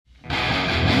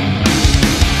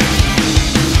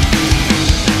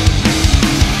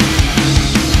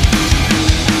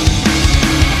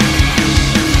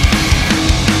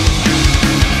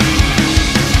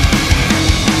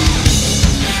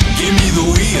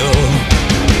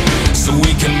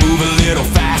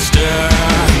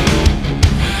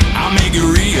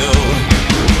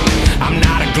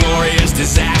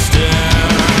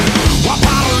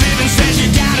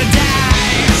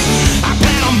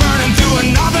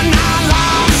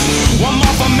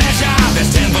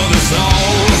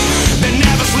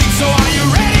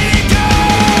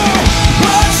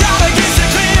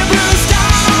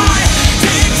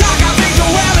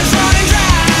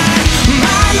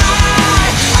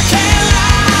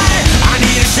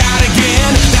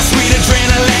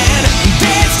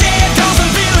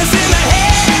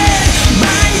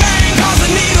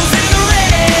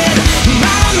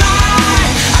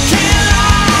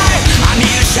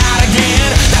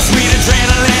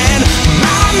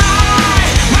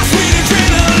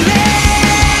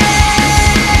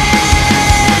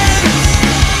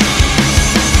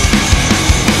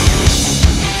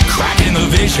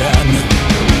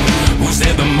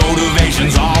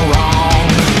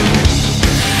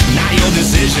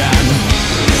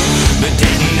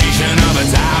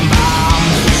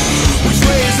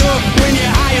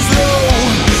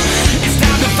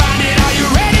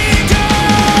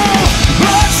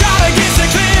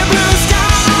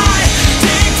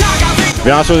To be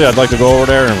honest with you, I'd like to go over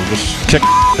there and just kick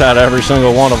out every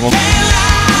single one of them.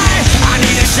 I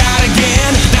need a shot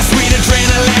again, that sweet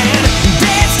adrenaline.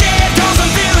 Dead scared cause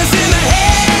I'm fearless in the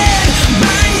head.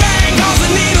 Bang bang cause the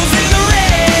needle's in the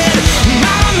red.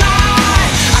 My,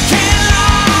 I can't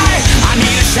lie. I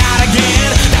need a shot again,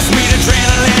 that sweet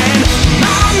adrenaline.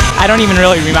 I don't even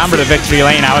really remember the victory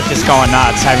lane. I was just going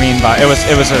nuts. I mean, but it was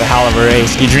a hell of a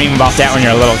race. You dream about that when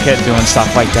you're a little kid doing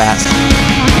stuff like that.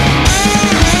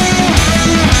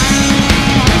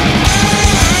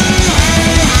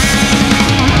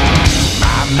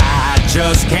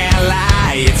 Just can't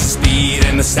lie, it's the speed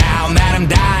and the sound that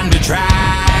I'm dying to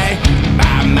try.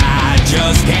 My,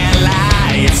 just can't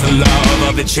lie, it's the love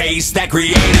of the chase that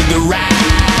created the ride.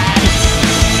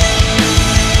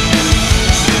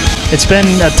 It's been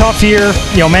a tough year,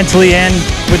 you know, mentally and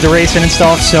with the racing and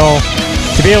stuff, so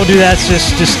to be able to do that,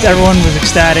 it's just everyone was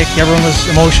ecstatic, everyone was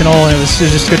emotional, and it was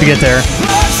just good to get there.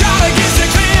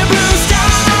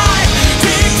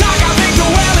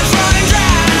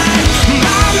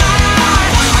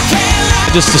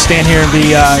 Just to stand here and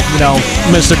be, you know,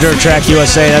 Mr. Dirt Track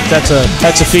USA, that's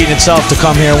a feat in itself to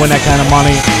come here and win that kind of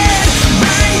money.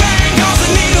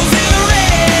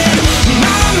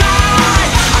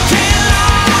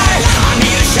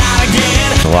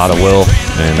 A lot of will,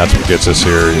 and that's what gets us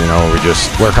here. You know, we just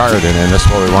work hard, and that's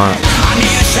what we want. I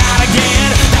need a shot again.